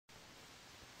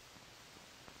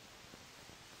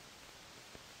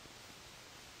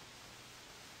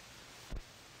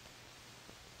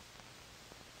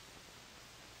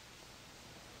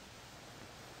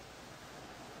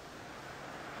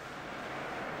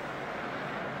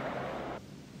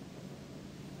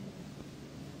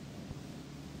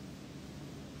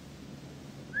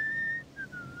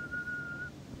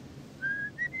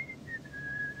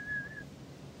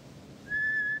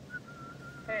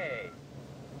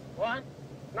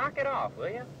Knock it off, will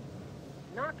you?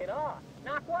 Knock it off?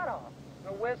 Knock what off?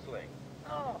 No whistling.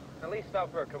 Oh. At least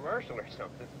stop for a commercial or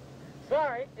something.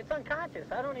 Sorry, it's unconscious.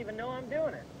 I don't even know I'm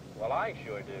doing it. Well, I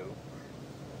sure do.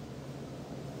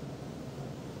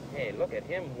 Hey, look at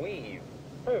him weave.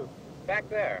 Who? Back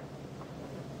there.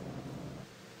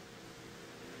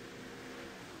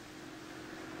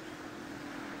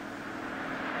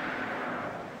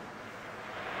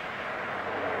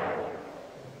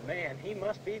 Man, he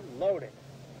must be loaded.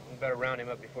 We better round him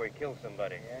up before he kills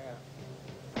somebody.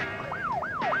 Yeah.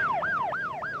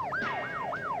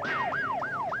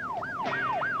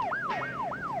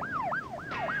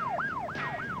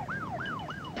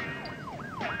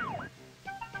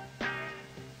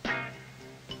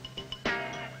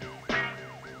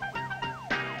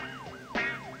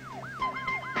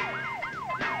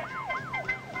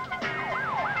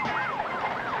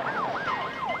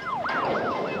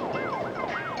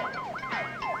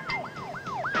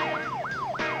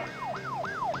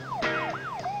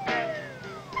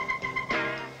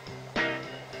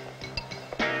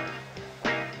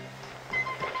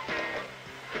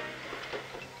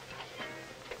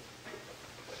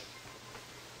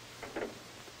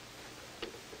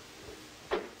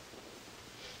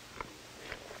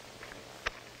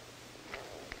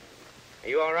 Are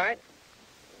you all right?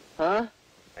 Huh?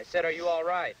 I said, are you all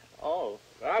right? Oh,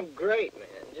 I'm great, man.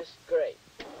 Just great.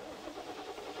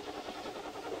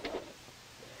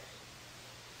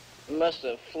 You must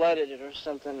have flooded it or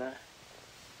something.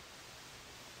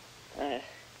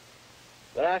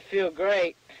 But I feel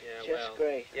great. Yeah, Just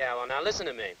great. Yeah, well, now listen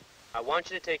to me. I want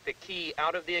you to take the key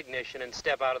out of the ignition and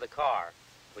step out of the car.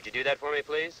 Would you do that for me,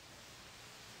 please?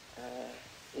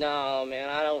 No, man,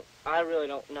 I really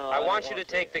don't know. I want you to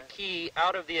take the key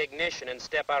out of the ignition and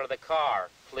step out of the car,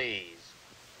 please.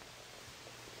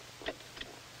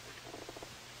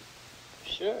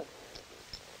 Sure.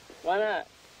 Why not?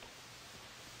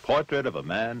 Portrait of a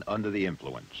man under the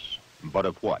influence. But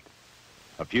of what?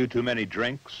 A few too many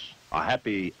drinks? A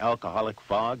happy alcoholic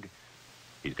fog?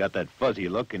 He's got that fuzzy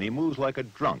look and he moves like a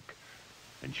drunk.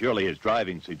 And surely his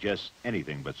driving suggests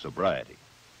anything but sobriety.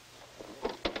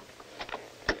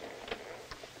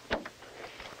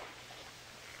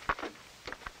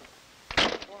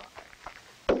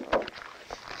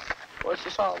 What's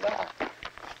this all about?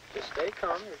 Just stay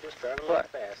calm. You're just driving a What?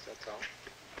 little fast, that's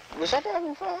all. Was I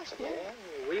driving fast? Yeah,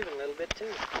 you're weaving a little bit, too.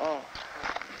 Oh.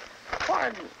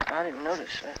 Well, I didn't notice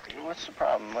that. What's the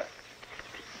problem? What?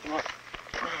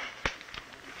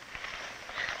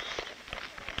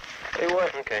 Hey,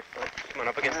 what? Okay, well, come on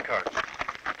up against the car.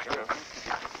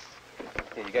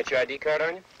 Hey, you got your ID card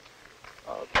on you?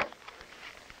 Okay.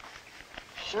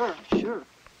 Sure.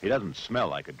 He doesn't smell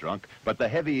like a drunk, but the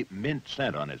heavy mint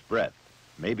scent on his breath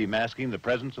may be masking the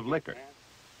presence of liquor.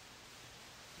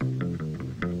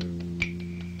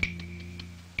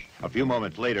 A few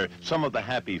moments later, some of the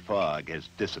happy fog has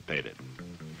dissipated.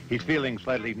 He's feeling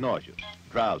slightly nauseous,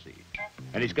 drowsy,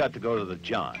 and he's got to go to the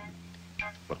John.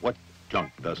 But what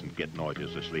drunk doesn't get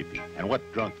nauseous or sleepy? And what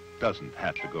drunk doesn't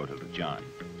have to go to the John?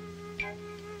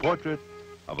 Portrait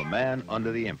of a man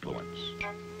under the influence.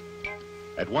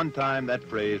 At one time, that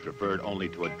phrase referred only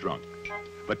to a drunk.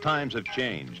 But times have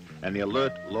changed, and the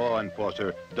alert law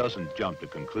enforcer doesn't jump to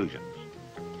conclusions.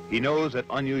 He knows that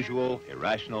unusual,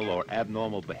 irrational, or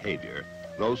abnormal behavior,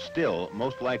 though still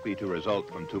most likely to result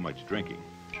from too much drinking,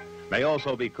 may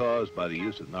also be caused by the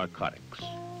use of narcotics,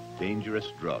 dangerous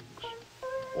drugs,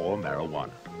 or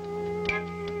marijuana.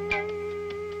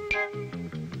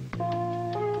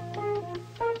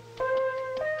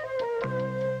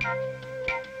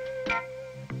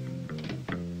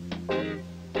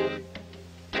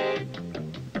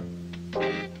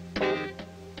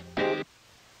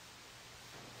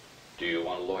 Do you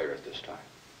want a lawyer at this time?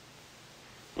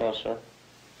 No, sir.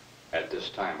 At this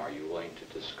time, are you willing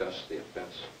to discuss the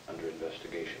offense under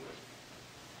investigation?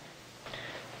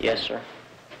 Yes, sir.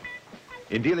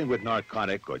 In dealing with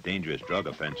narcotic or dangerous drug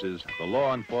offenses, the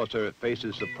law enforcer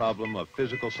faces the problem of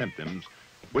physical symptoms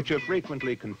which are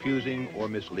frequently confusing or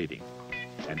misleading,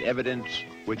 and evidence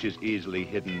which is easily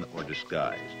hidden or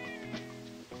disguised.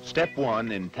 Step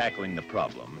one in tackling the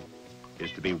problem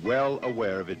is to be well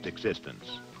aware of its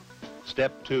existence.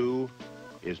 Step two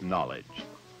is knowledge.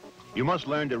 You must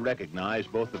learn to recognize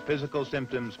both the physical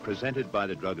symptoms presented by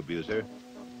the drug abuser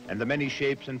and the many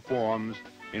shapes and forms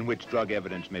in which drug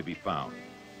evidence may be found.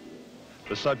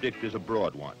 The subject is a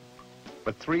broad one,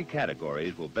 but three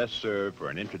categories will best serve for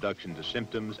an introduction to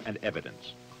symptoms and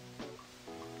evidence.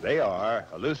 They are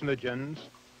hallucinogens,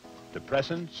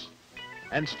 depressants,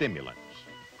 and stimulants.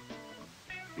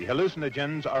 The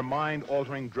hallucinogens are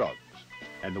mind-altering drugs,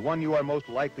 and the one you are most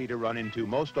likely to run into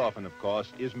most often, of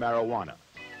course, is marijuana.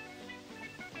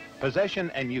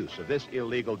 Possession and use of this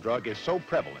illegal drug is so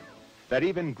prevalent that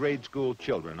even grade school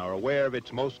children are aware of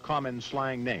its most common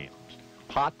slang names,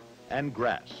 pot and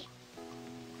grass.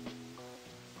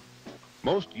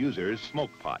 Most users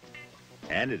smoke pot,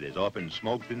 and it is often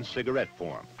smoked in cigarette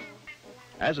form.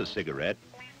 As a cigarette,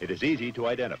 it is easy to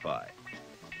identify.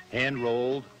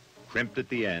 Hand-rolled, crimped at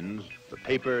the ends, the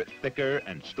paper thicker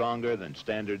and stronger than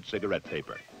standard cigarette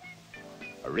paper.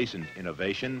 A recent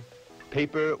innovation,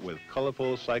 paper with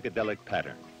colorful psychedelic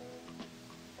pattern.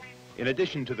 In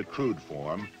addition to the crude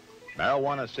form,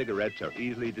 marijuana cigarettes are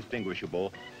easily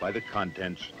distinguishable by the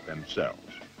contents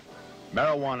themselves.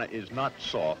 Marijuana is not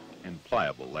soft and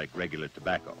pliable like regular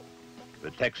tobacco.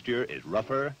 The texture is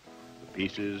rougher, the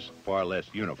pieces far less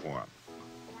uniform.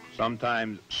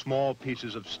 Sometimes small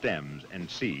pieces of stems and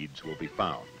seeds will be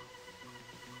found.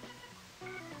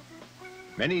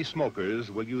 Many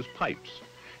smokers will use pipes,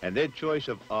 and their choice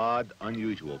of odd,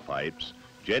 unusual pipes,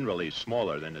 generally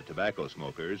smaller than the tobacco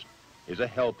smokers, is a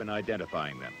help in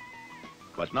identifying them.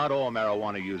 But not all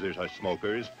marijuana users are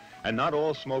smokers, and not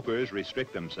all smokers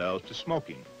restrict themselves to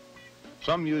smoking.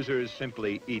 Some users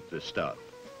simply eat the stuff,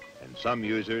 and some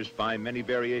users find many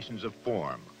variations of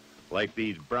form, like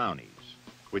these brownies,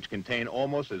 which contain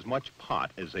almost as much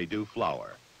pot as they do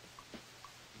flour.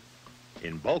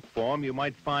 In bulk form, you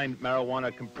might find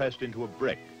marijuana compressed into a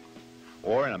brick,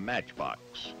 or in a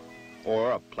matchbox,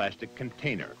 or a plastic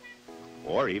container,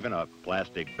 or even a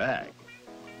plastic bag.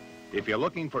 If you're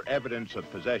looking for evidence of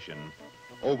possession,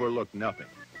 overlook nothing,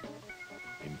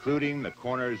 including the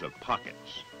corners of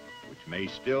pockets, which may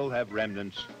still have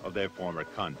remnants of their former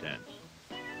contents.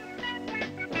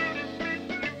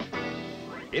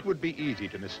 It would be easy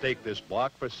to mistake this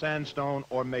block for sandstone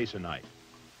or masonite.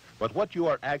 But what you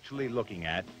are actually looking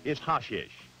at is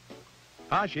hashish.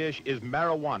 Hashish is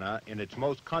marijuana in its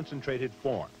most concentrated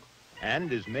form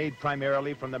and is made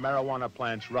primarily from the marijuana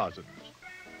plant's rosins.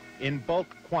 In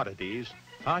bulk quantities,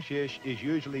 hashish is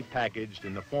usually packaged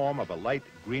in the form of a light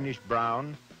greenish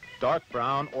brown, dark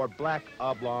brown, or black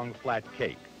oblong flat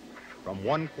cake, from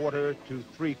 1/4 to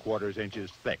 3/4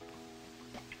 inches thick.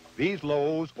 These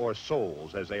loaves, or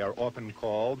soles as they are often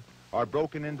called, are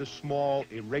broken into small,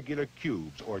 irregular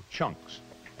cubes or chunks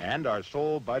and are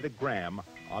sold by the gram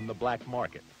on the black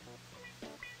market.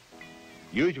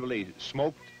 Usually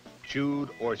smoked, chewed,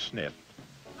 or sniffed,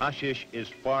 hashish is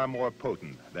far more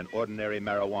potent than ordinary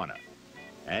marijuana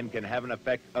and can have an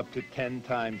effect up to 10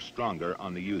 times stronger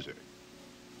on the user.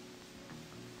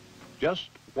 Just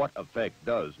what effect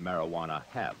does marijuana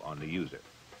have on the user?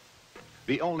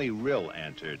 The only real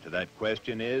answer to that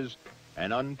question is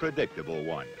an unpredictable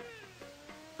one.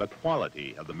 The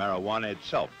quality of the marijuana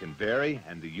itself can vary,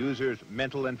 and the user's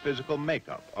mental and physical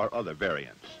makeup are other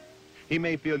variants. He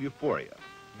may feel euphoria,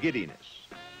 giddiness.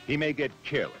 He may get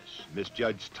careless,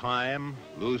 misjudge time,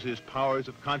 lose his powers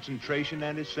of concentration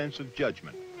and his sense of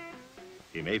judgment.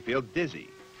 He may feel dizzy,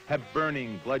 have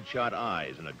burning, bloodshot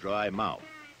eyes and a dry mouth.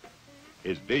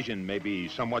 His vision may be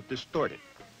somewhat distorted.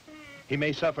 He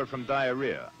may suffer from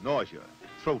diarrhea, nausea,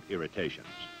 throat irritations.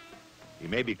 He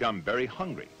may become very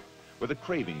hungry, with a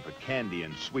craving for candy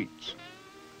and sweets.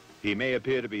 He may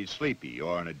appear to be sleepy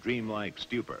or in a dreamlike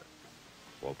stupor,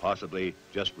 or possibly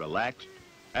just relaxed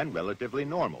and relatively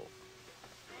normal.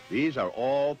 These are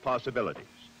all possibilities,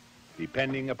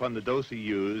 depending upon the dose he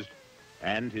used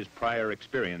and his prior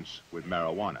experience with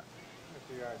marijuana.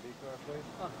 See your ID card,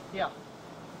 please? Yeah.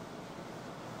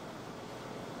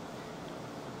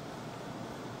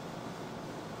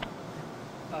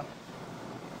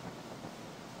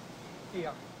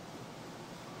 Yeah.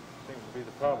 Seems to be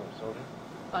the problem,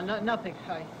 Soldier. Nothing.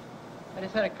 I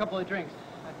just had a couple of drinks.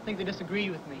 I think they disagree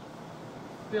with me.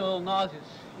 Feel a little nauseous.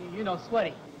 You know,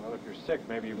 sweaty. Well, if you're sick,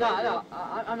 maybe you No,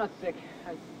 I'm not sick.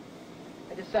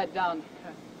 I just sat down,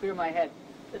 clear my head.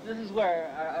 This is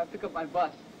where I pick up my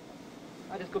bus.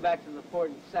 I just go back to the fort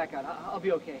and sack out. I'll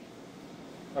be okay.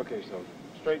 Okay, Soldier.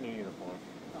 Straighten your uniform.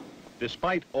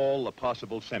 Despite all the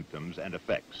possible symptoms and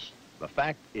effects, the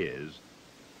fact is,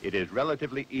 it is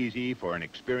relatively easy for an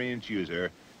experienced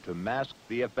user to mask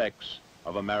the effects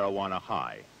of a marijuana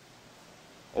high.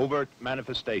 Overt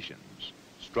manifestations,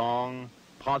 strong,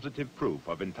 positive proof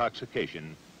of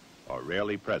intoxication are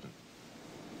rarely present.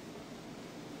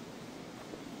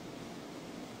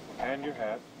 And your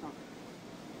hat.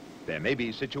 There may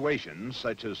be situations,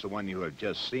 such as the one you have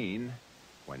just seen,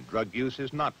 when drug use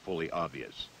is not fully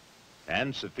obvious,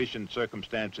 and sufficient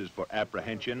circumstances for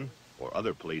apprehension or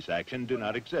other police action do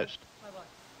not exist.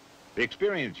 The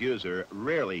experienced user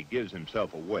rarely gives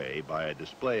himself away by a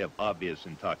display of obvious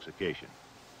intoxication.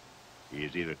 he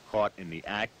is either caught in the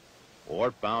act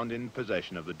or found in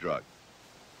possession of the drug.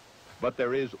 But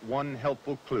there is one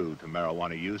helpful clue to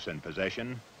marijuana use and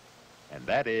possession, and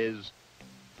that is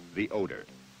the odor.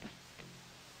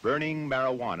 Burning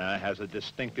marijuana has a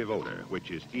distinctive odor,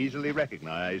 which is easily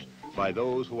recognized by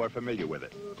those who are familiar with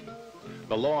it.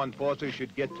 The law enforcer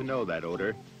should get to know that odor,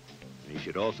 and he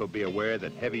should also be aware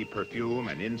that heavy perfume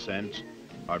and incense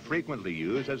are frequently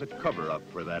used as a cover-up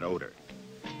for that odor.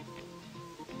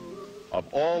 Of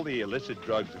all the illicit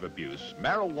drugs of abuse,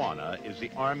 marijuana is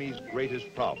the Army's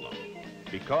greatest problem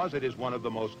because it is one of the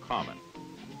most common.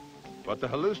 But the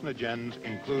hallucinogens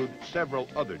include several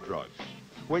other drugs,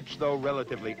 which, though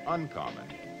relatively uncommon,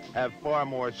 have far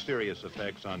more serious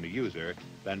effects on the user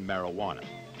than marijuana.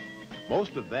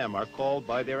 Most of them are called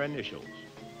by their initials: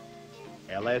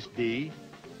 LSD,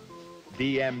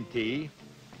 DMT,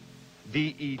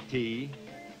 DET,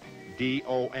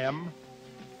 DOM,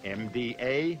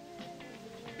 MDA,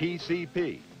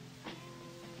 PCP.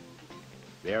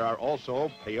 There are also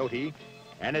peyote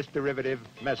and its derivative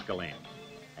mescaline,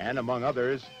 and among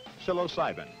others,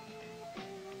 psilocybin.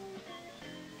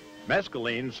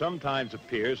 Mescaline sometimes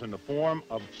appears in the form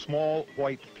of small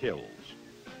white pills.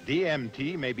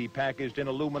 DMT may be packaged in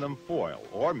aluminum foil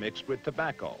or mixed with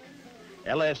tobacco.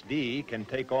 LSD can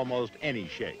take almost any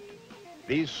shape.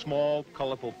 These small,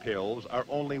 colorful pills are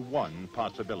only one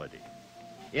possibility.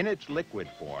 In its liquid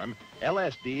form,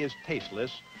 LSD is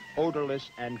tasteless, odorless,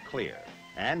 and clear,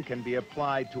 and can be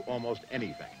applied to almost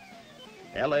anything.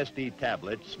 LSD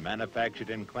tablets manufactured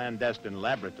in clandestine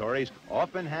laboratories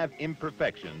often have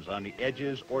imperfections on the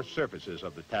edges or surfaces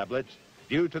of the tablets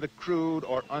due to the crude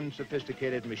or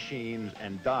unsophisticated machines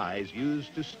and dyes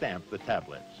used to stamp the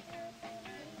tablets.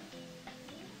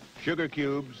 Sugar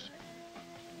cubes,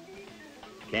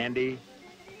 candy,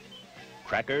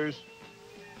 crackers,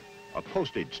 a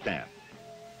postage stamp,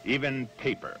 even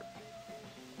paper.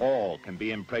 All can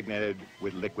be impregnated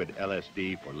with liquid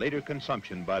LSD for later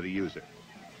consumption by the user.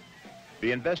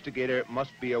 The investigator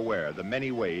must be aware of the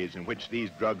many ways in which these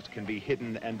drugs can be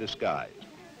hidden and disguised.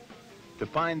 To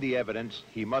find the evidence,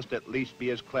 he must at least be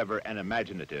as clever and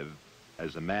imaginative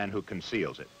as the man who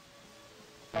conceals it.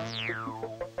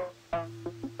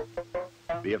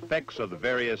 The effects of the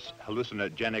various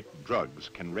hallucinogenic drugs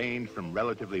can range from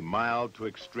relatively mild to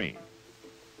extreme.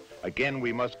 Again,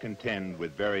 we must contend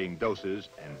with varying doses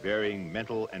and varying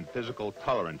mental and physical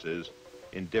tolerances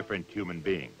in different human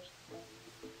beings.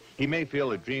 He may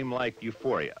feel a dreamlike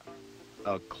euphoria,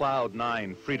 a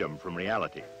cloud-9 freedom from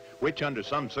reality, which under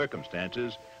some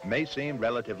circumstances may seem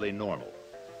relatively normal.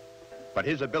 But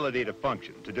his ability to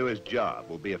function, to do his job,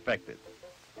 will be affected.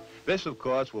 This, of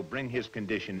course, will bring his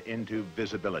condition into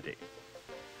visibility.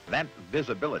 That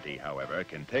visibility, however,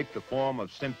 can take the form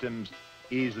of symptoms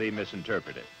easily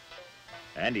misinterpreted.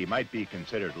 And he might be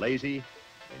considered lazy,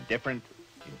 indifferent,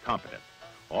 incompetent,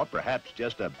 or perhaps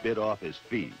just a bit off his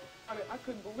feed. I mean, I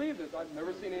couldn't believe this. I've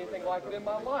never seen anything like it in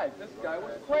my life. This guy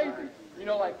was crazy. You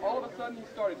know, like all of a sudden he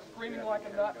started screaming like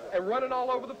a nut and running all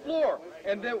over the floor.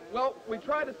 And then, well, we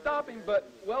tried to stop him,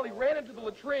 but, well, he ran into the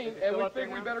latrine and we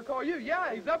figured we better call you.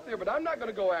 Yeah, he's up there, but I'm not going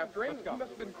to go after him. He must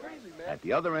have been crazy, man. At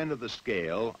the other end of the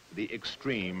scale, the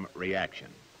extreme reaction.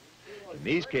 In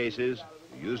these cases,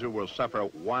 the user will suffer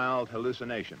wild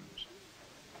hallucinations.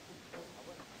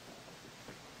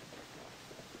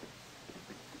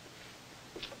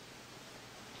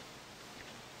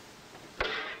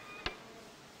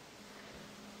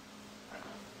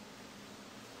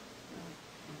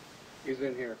 He's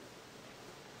in here.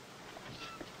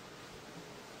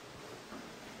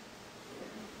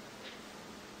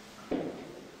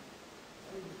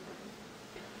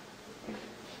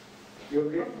 You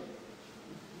okay?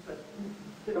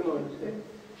 Come on, stay.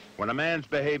 When a man's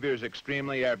behavior is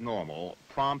extremely abnormal,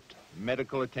 prompt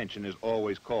medical attention is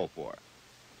always called for.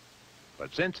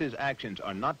 But since his actions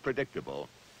are not predictable,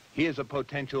 he is a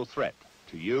potential threat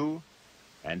to you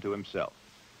and to himself.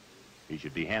 He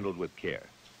should be handled with care.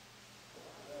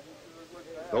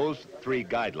 Those 3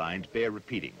 guidelines bear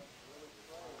repeating,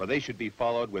 for they should be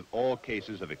followed with all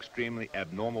cases of extremely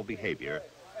abnormal behavior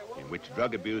in which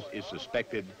drug abuse is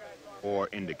suspected or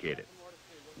indicated.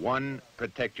 1,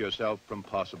 protect yourself from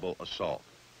possible assault.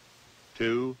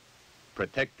 2,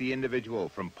 protect the individual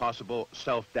from possible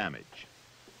self-damage.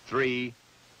 3,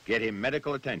 get him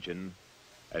medical attention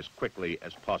as quickly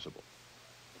as possible.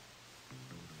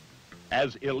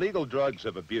 As illegal drugs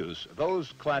of abuse,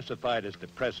 those classified as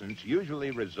depressants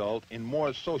usually result in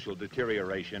more social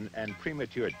deterioration and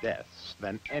premature deaths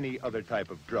than any other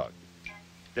type of drug.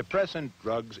 Depressant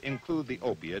drugs include the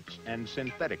opiates and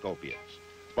synthetic opiates,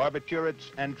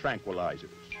 barbiturates and tranquilizers.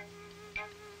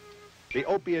 The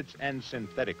opiates and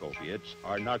synthetic opiates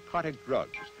are narcotic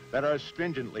drugs that are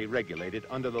stringently regulated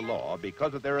under the law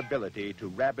because of their ability to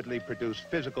rapidly produce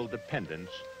physical dependence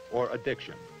or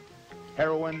addiction.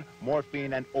 Heroin,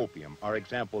 morphine, and opium are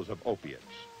examples of opiates.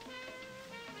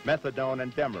 Methadone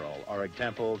and Demerol are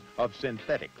examples of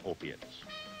synthetic opiates.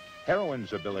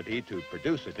 Heroin's ability to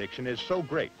produce addiction is so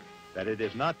great that it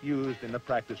is not used in the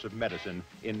practice of medicine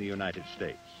in the United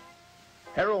States.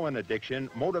 Heroin addiction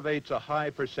motivates a high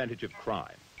percentage of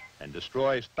crime and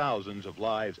destroys thousands of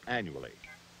lives annually.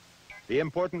 The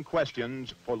important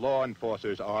questions for law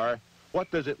enforcers are,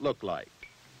 what does it look like?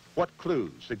 What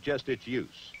clues suggest its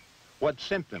use? What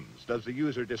symptoms does the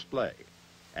user display?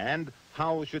 And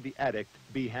how should the addict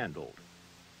be handled?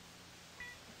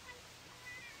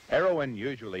 Heroin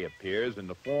usually appears in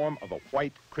the form of a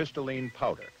white crystalline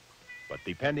powder, but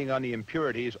depending on the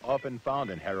impurities often found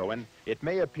in heroin, it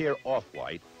may appear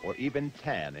off-white or even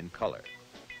tan in color.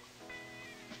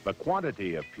 The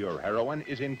quantity of pure heroin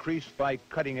is increased by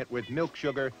cutting it with milk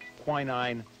sugar,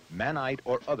 quinine, mannite,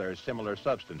 or other similar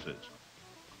substances.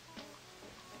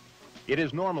 It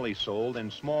is normally sold in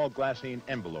small glassine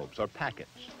envelopes or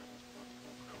packets,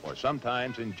 or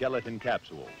sometimes in gelatin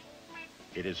capsules.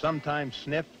 It is sometimes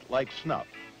sniffed like snuff,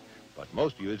 but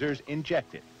most users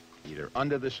inject it, either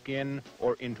under the skin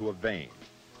or into a vein.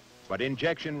 But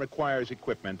injection requires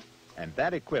equipment, and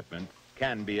that equipment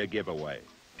can be a giveaway.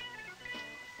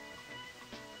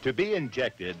 To be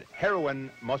injected,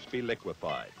 heroin must be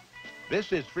liquefied.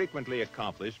 This is frequently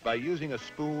accomplished by using a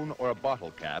spoon or a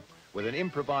bottle cap with an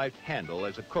improvised handle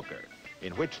as a cooker,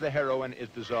 in which the heroin is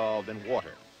dissolved in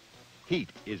water. Heat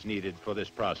is needed for this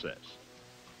process.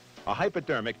 A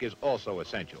hypodermic is also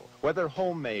essential, whether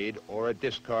homemade or a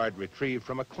discard retrieved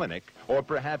from a clinic, or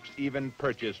perhaps even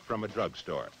purchased from a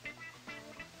drugstore.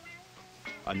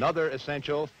 Another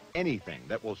essential, anything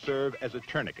that will serve as a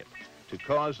tourniquet to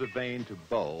cause the vein to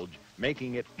bulge,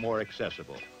 making it more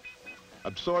accessible.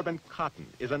 Absorbent cotton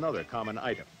is another common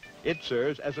item. It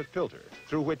serves as a filter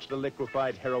through which the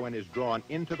liquefied heroin is drawn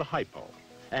into the hypo,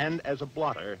 and as a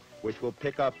blotter which will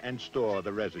pick up and store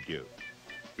the residue.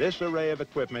 This array of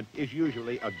equipment is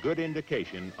usually a good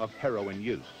indication of heroin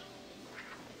use.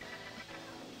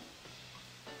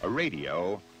 A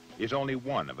radio is only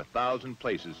one of 1,000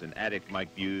 places an addict might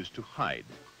use to hide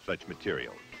such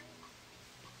material.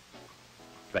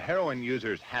 The heroin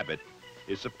user's habit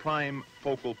is the prime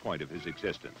focal point of his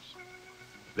existence.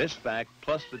 This fact,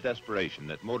 plus the desperation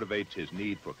that motivates his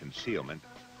need for concealment,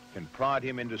 can prod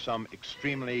him into some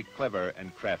extremely clever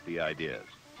and crafty ideas.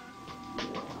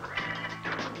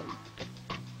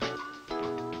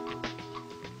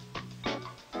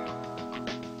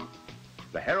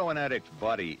 The heroin addict's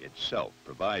body itself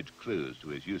provides clues to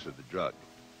his use of the drug.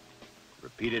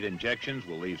 Repeated injections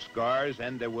will leave scars,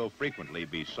 and there will frequently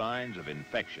be signs of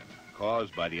infection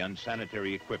caused by the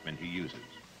unsanitary equipment he uses.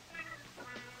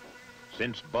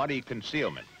 Since body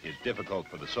concealment is difficult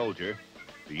for the soldier,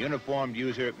 the uniformed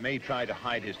user may try to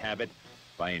hide his habit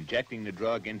by injecting the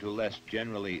drug into less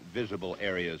generally visible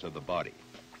areas of the body.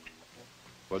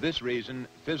 For this reason,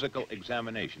 physical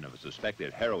examination of a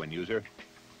suspected heroin user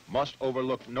must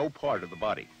overlook no part of the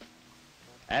body.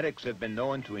 Addicts have been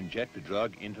known to inject the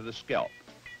drug into the scalp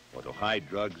or to hide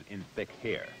drugs in thick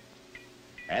hair.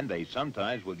 And they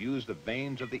sometimes will use the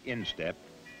veins of the instep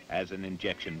as an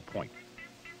injection point.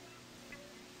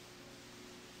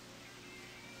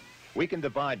 We can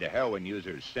divide the heroin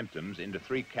user's symptoms into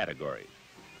 3 categories.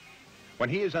 When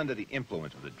he is under the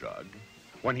influence of the drug,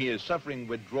 when he is suffering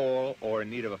withdrawal or in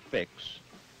need of a fix,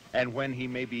 and when he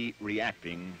may be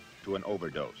reacting to an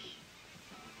overdose.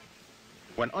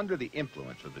 When under the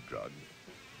influence of the drug,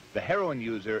 the heroin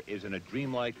user is in a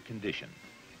dreamlike condition.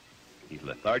 He's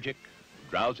lethargic,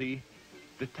 drowsy,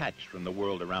 detached from the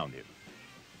world around him.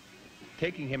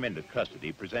 Taking him into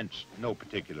custody presents no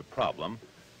particular problem,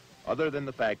 other than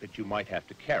the fact that you might have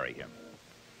to carry him.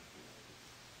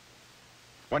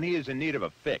 When he is in need of a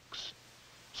fix,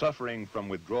 suffering from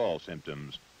withdrawal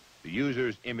symptoms, the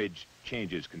user's image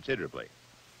changes considerably.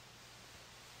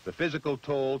 The physical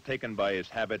toll taken by his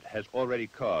habit has already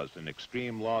caused an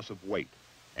extreme loss of weight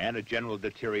and a general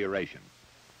deterioration.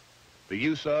 The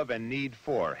use of and need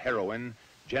for heroin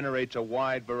generates a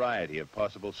wide variety of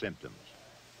possible symptoms: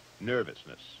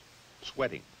 nervousness,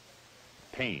 sweating,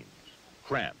 pains,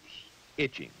 cramps,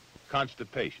 itching,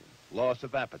 constipation, loss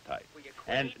of appetite,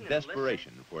 and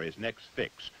desperation for his next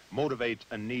fix motivates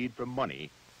a need for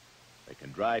money that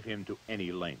can drive him to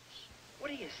any lengths. What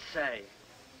do you say?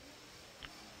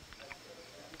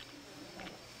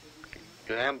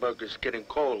 Your hamburger's getting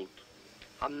cold.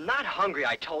 I'm not hungry,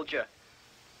 I told you.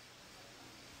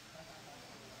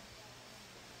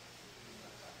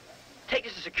 take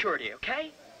this as security,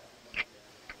 okay?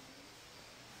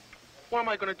 What am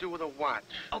I going to do with a watch?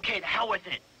 Okay, the hell with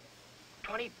it.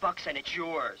 $20 and it's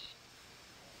yours.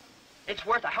 It's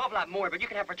worth a hell of a lot more, but you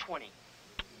can have for 20.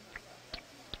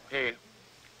 Hey,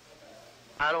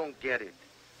 I don't get it.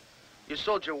 You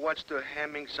sold your watch to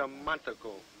Hemmings a month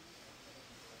ago.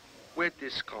 Where'd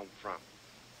this come from?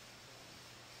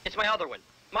 It's my other one.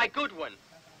 My good one.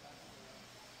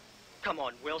 Come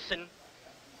on, Wilson.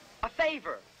 A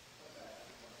favor.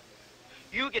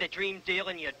 You get a dream deal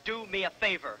and you do me a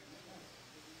favor.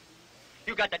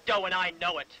 You got the dough and I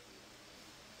know it.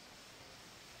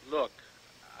 Look,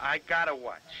 I got a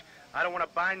watch. I don't want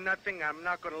to buy nothing. I'm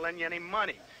not going to lend you any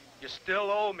money. You still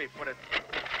owe me for the...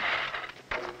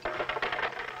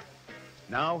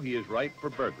 Now he is ripe for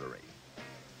burglary,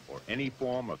 or any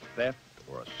form of theft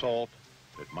or assault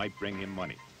that might bring him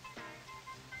money.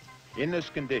 In this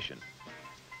condition,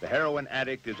 the heroin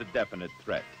addict is a definite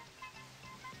threat.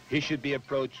 He should be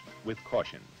approached with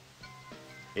caution.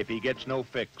 If he gets no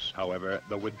fix, however,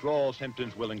 the withdrawal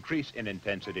symptoms will increase in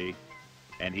intensity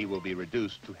and he will be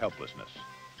reduced to helplessness.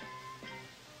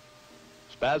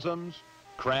 Spasms,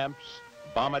 cramps,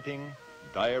 vomiting,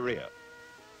 diarrhea.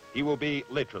 He will be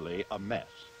literally a mess.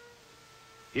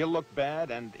 He'll look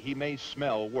bad and he may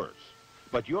smell worse.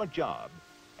 But your job,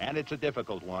 and it's a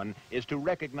difficult one, is to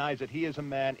recognize that he is a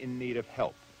man in need of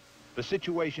help. The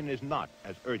situation is not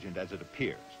as urgent as it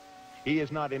appears. He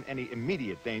is not in any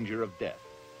immediate danger of death.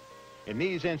 In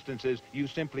these instances, you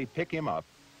simply pick him up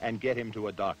and get him to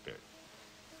a doctor.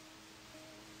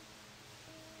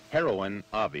 Heroin,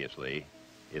 obviously,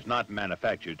 is not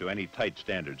manufactured to any tight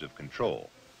standards of control.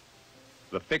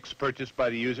 The fix purchased by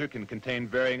the user can contain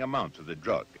varying amounts of the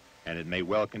drug, and it may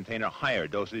well contain a higher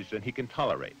dosage than he can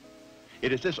tolerate.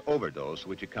 It is this overdose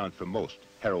which accounts for most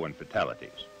heroin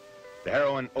fatalities. The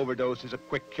heroin overdose is a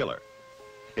quick killer.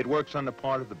 It works on the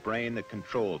part of the brain that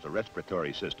controls the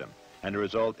respiratory system, and the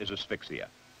result is asphyxia.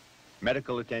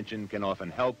 Medical attention can often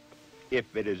help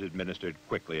if it is administered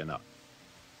quickly enough.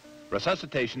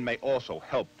 Resuscitation may also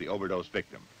help the overdose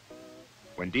victim.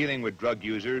 When dealing with drug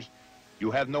users,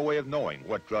 you have no way of knowing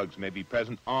what drugs may be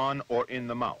present on or in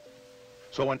the mouth.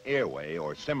 So an airway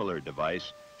or similar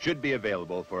device should be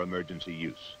available for emergency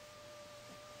use.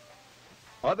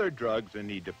 Other drugs in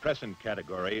the depressant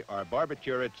category are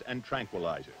barbiturates and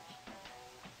tranquilizers.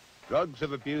 Drugs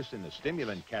of abuse in the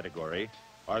stimulant category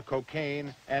are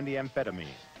cocaine and the amphetamine.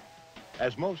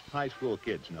 As most high school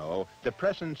kids know,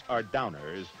 depressants are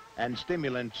downers and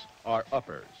stimulants are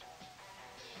uppers.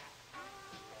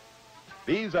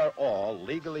 These are all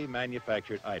legally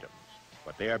manufactured items,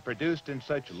 but they are produced in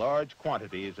such large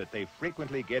quantities that they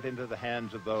frequently get into the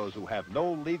hands of those who have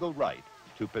no legal right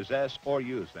to possess or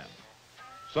use them.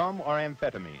 Some are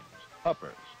amphetamines,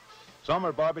 uppers. Some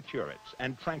are barbiturates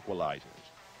and tranquilizers,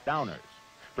 downers.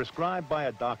 Prescribed by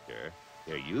a doctor,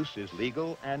 their use is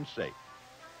legal and safe.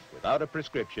 Without a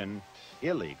prescription,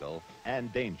 illegal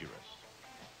and dangerous.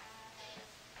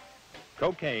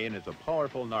 Cocaine is a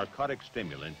powerful narcotic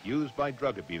stimulant used by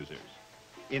drug abusers.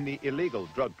 In the illegal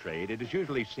drug trade, it is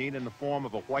usually seen in the form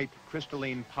of a white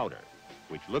crystalline powder,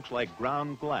 which looks like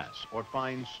ground glass or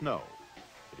fine snow.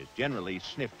 It is generally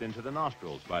sniffed into the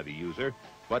nostrils by the user,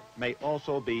 but may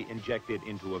also be injected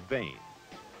into a vein.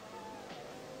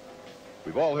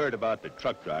 We've all heard about the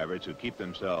truck drivers who keep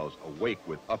themselves awake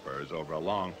with uppers over a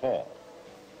long haul.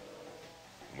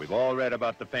 And we've all read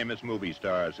about the famous movie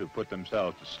stars who put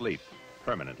themselves to sleep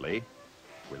permanently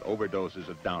with overdoses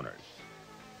of downers.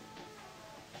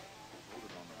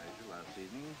 Voted on the measure last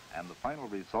evening, and the final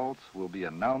results will be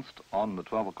announced on the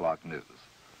 12 o'clock news.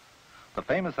 The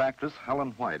famous actress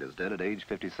Helen White is dead at age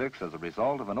 56 as a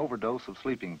result of an overdose of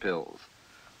sleeping pills.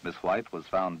 Miss White was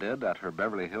found dead at her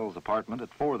Beverly Hills apartment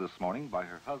at 4 this morning by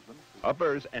her husband.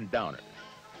 Uppers and downers,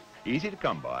 easy to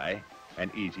come by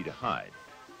and easy to hide.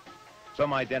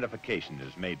 Some identification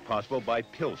is made possible by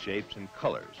pill shapes and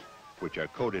colors, which are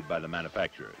coded by the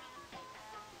manufacturers.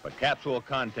 But capsule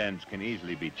contents can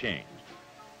easily be changed,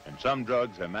 and some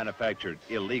drugs are manufactured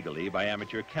illegally by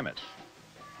amateur chemists.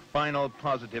 Final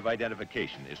positive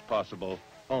identification is possible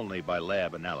only by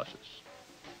lab analysis.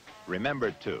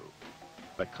 Remember, too,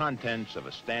 the contents of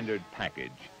a standard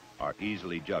package are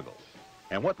easily juggled,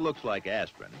 and what looks like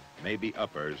aspirin may be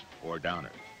uppers or downers.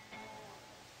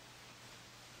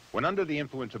 When under the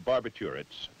influence of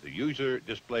barbiturates, the user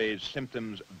displays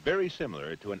symptoms very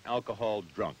similar to an alcohol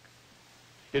drunk.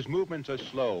 His movements are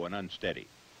slow and unsteady.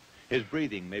 His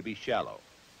breathing may be shallow.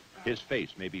 His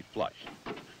face may be flushed.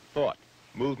 Thought,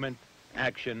 movement,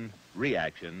 action,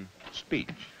 reaction, speech,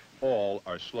 all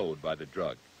are slowed by the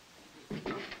drug.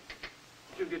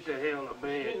 You get your head on the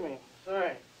bed.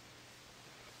 Sorry.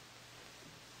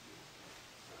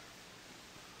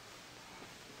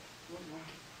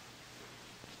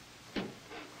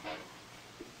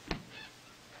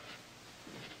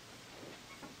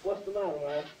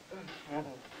 on, man.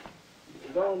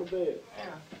 Go on to bed.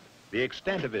 The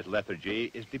extent of his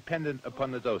lethargy is dependent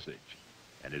upon the dosage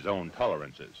and his own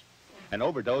tolerances. An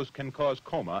overdose can cause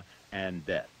coma and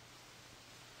death.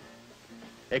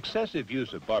 Excessive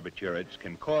use of barbiturates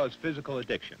can cause physical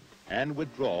addiction, and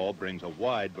withdrawal brings a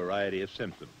wide variety of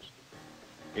symptoms.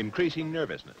 Increasing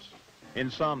nervousness,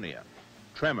 insomnia,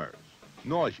 tremors,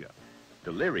 nausea,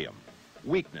 delirium,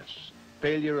 weakness,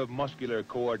 failure of muscular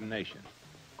coordination,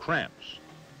 cramps,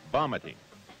 vomiting,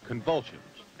 convulsions,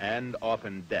 and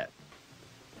often death.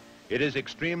 It is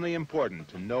extremely important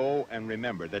to know and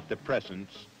remember that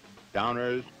depressants,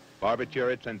 downers,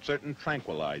 barbiturates, and certain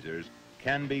tranquilizers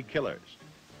can be killers.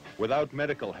 Without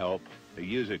medical help, the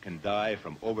user can die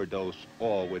from overdose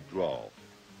or withdrawal.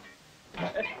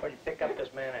 Where'd you pick up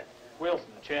this man at?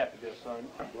 Wilson, Chappie, this son.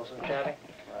 Wilson Chappie?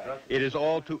 It is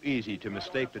all too easy to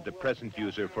mistake the depressant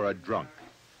user for a drunk,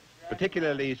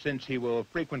 particularly since he will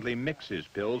frequently mix his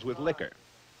pills with liquor,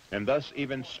 and thus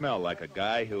even smell like a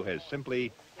guy who has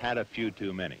simply had a few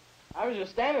too many. I was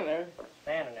just standing there.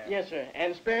 Standing there? Yes, sir.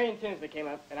 And Sperry and Tinsley came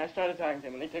up, and I started talking to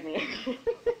them, and they took me in.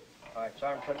 All right,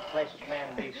 Sergeant, place this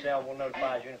man in D cell. We'll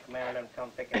notify his unit commander and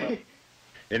come pick him up.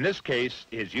 In this case,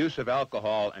 his use of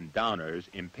alcohol and downers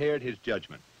impaired his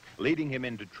judgment, leading him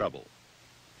into trouble.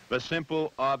 The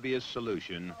simple, obvious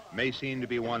solution may seem to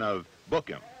be one of book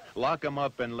him, lock him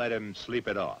up, and let him sleep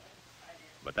it off.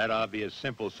 But that obvious,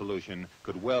 simple solution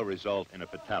could well result in a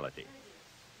fatality.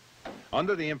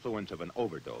 Under the influence of an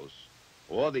overdose,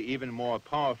 or the even more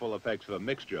powerful effects of a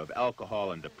mixture of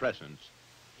alcohol and depressants,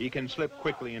 he can slip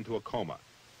quickly into a coma.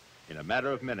 In a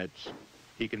matter of minutes,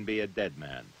 he can be a dead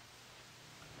man.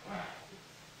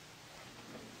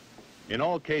 In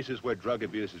all cases where drug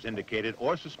abuse is indicated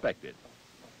or suspected,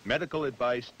 medical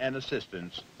advice and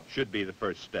assistance should be the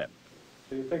first step.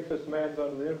 Do you think this man's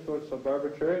under the influence of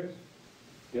barbiturates?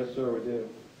 Yes, sir, we do.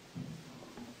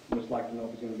 We'd just like to know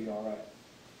if he's going to be all right.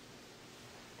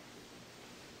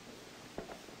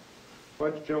 Why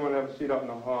don't you gentlemen have a seat out in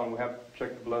the hall, and we'll have to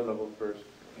check the blood level first.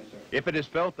 Yes, sir. If it is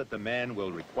felt that the man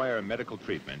will require medical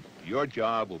treatment, your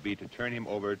job will be to turn him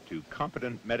over to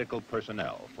competent medical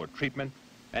personnel for treatment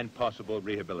and possible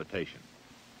rehabilitation.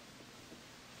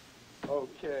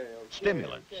 Okay.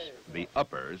 Stimulants, the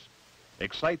uppers,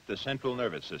 excite the central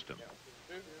nervous system.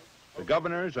 The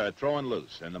governors are thrown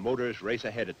loose and the motors race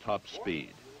ahead at top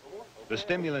speed. The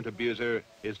stimulant abuser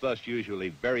is thus usually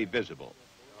very visible.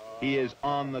 He is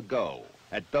on the go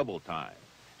at double time,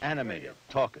 animated,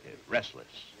 talkative,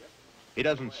 restless. He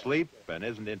doesn't sleep and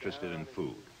isn't interested in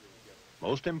food.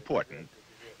 Most important,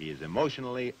 he is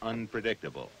emotionally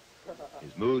unpredictable.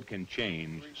 His mood can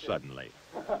change suddenly.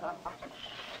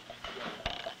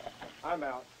 I'm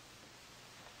out.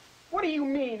 What do you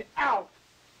mean, out?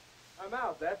 I'm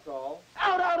out, that's all.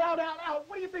 Out, out, out, out, out.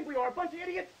 What do you think we are, a bunch of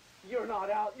idiots? You're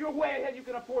not out. You're way ahead. You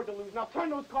can afford to lose. Now turn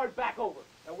those cards back over.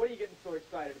 Now, what are you getting so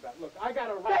excited about? Look, I got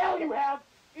a right... The hell you have!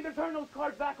 Either turn those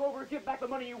cards back over or give back the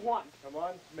money you won. Come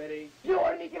on, Smitty. You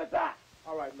are sneaking attack.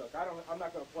 All right, look, I'm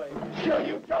not going to play. Sure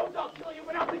you don't. I'll kill you.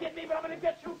 But out to get me, but I'm going to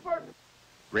get you first.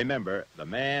 Remember, the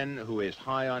man who is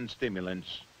high on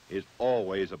stimulants is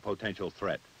always a potential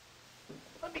threat.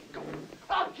 Let me go.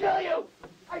 I'll kill you.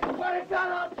 I swear to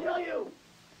God, I'll kill you.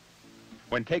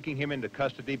 When taking him into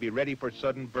custody, be ready for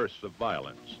sudden bursts of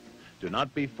violence. Do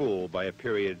not be fooled by a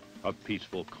period of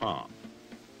peaceful calm.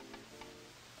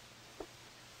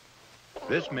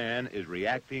 This man is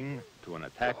reacting to an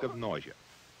attack of nausea.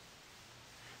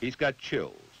 He's got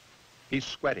chills. He's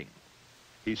sweating.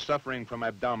 He's suffering from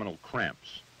abdominal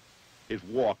cramps. His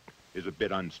walk is a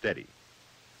bit unsteady.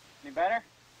 Any better?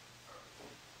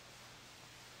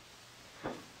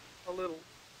 A little.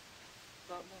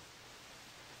 Not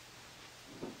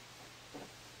much.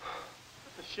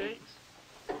 The shakes.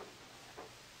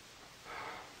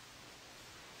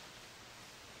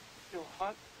 Feel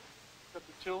hot, got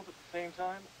the chills at the same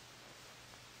time.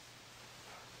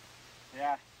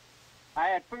 Yeah. I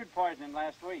had food poisoning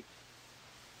last week.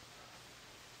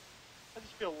 I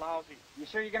just feel lousy. You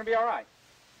sure you're going to be all right?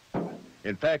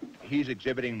 In fact, he's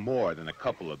exhibiting more than a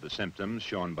couple of the symptoms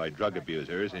shown by drug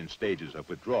abusers in stages of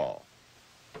withdrawal.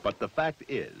 But the fact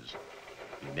is,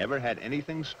 he never had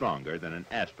anything stronger than an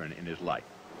aspirin in his life.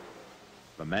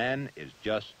 The man is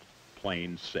just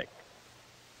plain sick.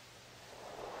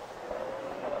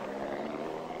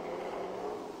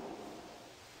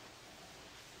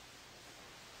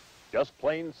 Just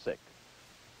plain sick.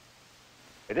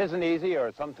 It isn't easy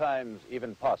or sometimes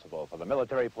even possible for the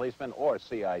military policeman or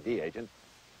CID agent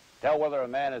to tell whether a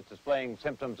man is displaying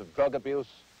symptoms of drug abuse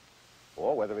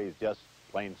or whether he's just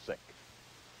plain sick.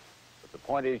 But the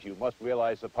point is, you must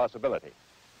realize the possibility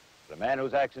A man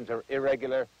whose actions are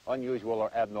irregular, unusual,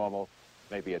 or abnormal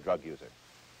may be a drug user.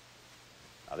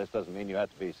 Now, this doesn't mean you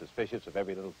have to be suspicious of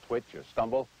every little twitch or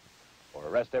stumble, or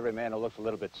arrest every man who looks a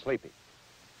little bit sleepy.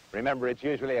 Remember, it's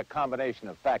usually a combination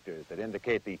of factors that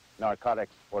indicate the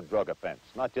narcotics or drug offense,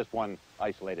 not just one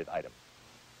isolated item.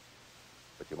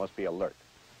 But you must be alert.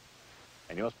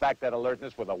 And you must back that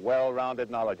alertness with a well-rounded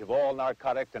knowledge of all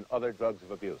narcotics and other drugs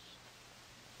of abuse.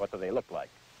 What do they look like?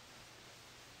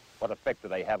 What effect do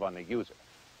they have on the user?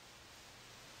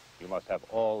 You must have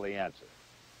all the answers.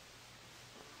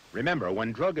 Remember,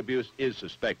 when drug abuse is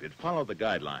suspected, follow the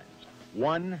guidelines.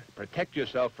 1, protect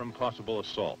yourself from possible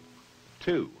assault.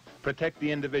 2, protect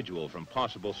the individual from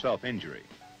possible self-injury.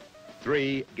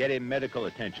 3, get him medical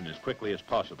attention as quickly as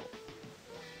possible.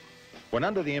 When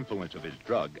under the influence of his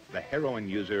drug, the heroin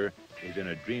user is in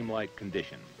a dreamlike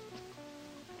condition.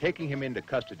 Taking him into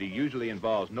custody usually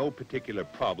involves no particular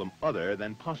problem other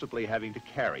than possibly having to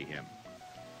carry him.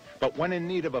 But when in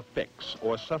need of a fix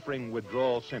or suffering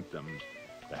withdrawal symptoms,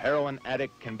 the heroin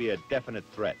addict can be a definite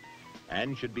threat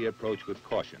and should be approached with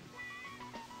caution.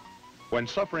 When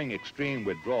suffering extreme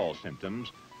withdrawal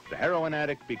symptoms, the heroin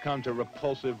addict becomes a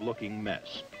repulsive-looking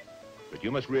mess. But you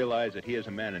must realize that he is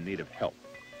a man in need of help.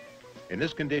 In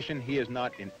this condition, he is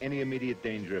not in any immediate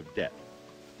danger of death,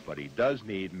 but he does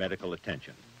need medical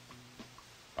attention.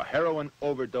 A heroin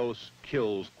overdose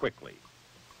kills quickly.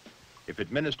 If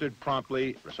administered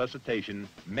promptly, resuscitation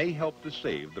may help to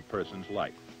save the person's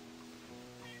life.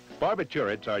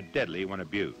 Barbiturates are deadly when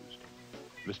abused.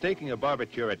 Mistaking a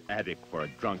barbiturate addict for a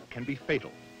drunk can be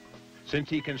fatal, since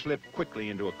he can slip quickly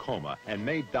into a coma and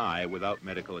may die without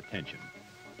medical attention.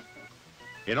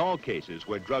 In all cases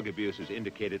where drug abuse is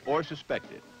indicated or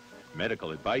suspected,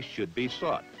 medical advice should be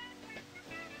sought.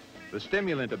 The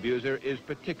stimulant abuser is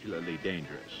particularly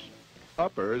dangerous.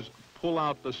 Uppers pull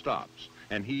out the stops,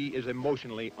 and he is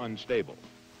emotionally unstable.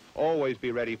 Always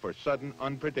be ready for sudden,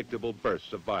 unpredictable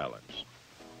bursts of violence.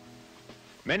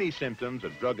 Many symptoms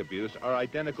of drug abuse are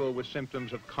identical with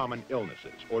symptoms of common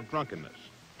illnesses or drunkenness.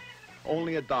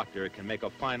 Only a doctor can make a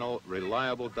final,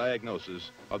 reliable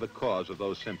diagnosis of the cause of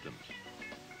those symptoms.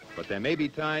 But there may be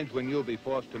times when you'll be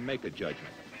forced to make a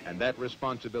judgment, and that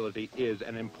responsibility is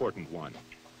an important one.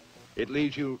 It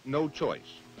leaves you no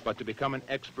choice but to become an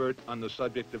expert on the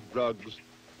subject of drugs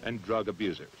and drug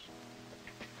abusers.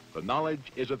 The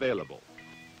knowledge is available,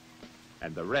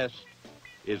 and the rest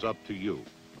is up to you.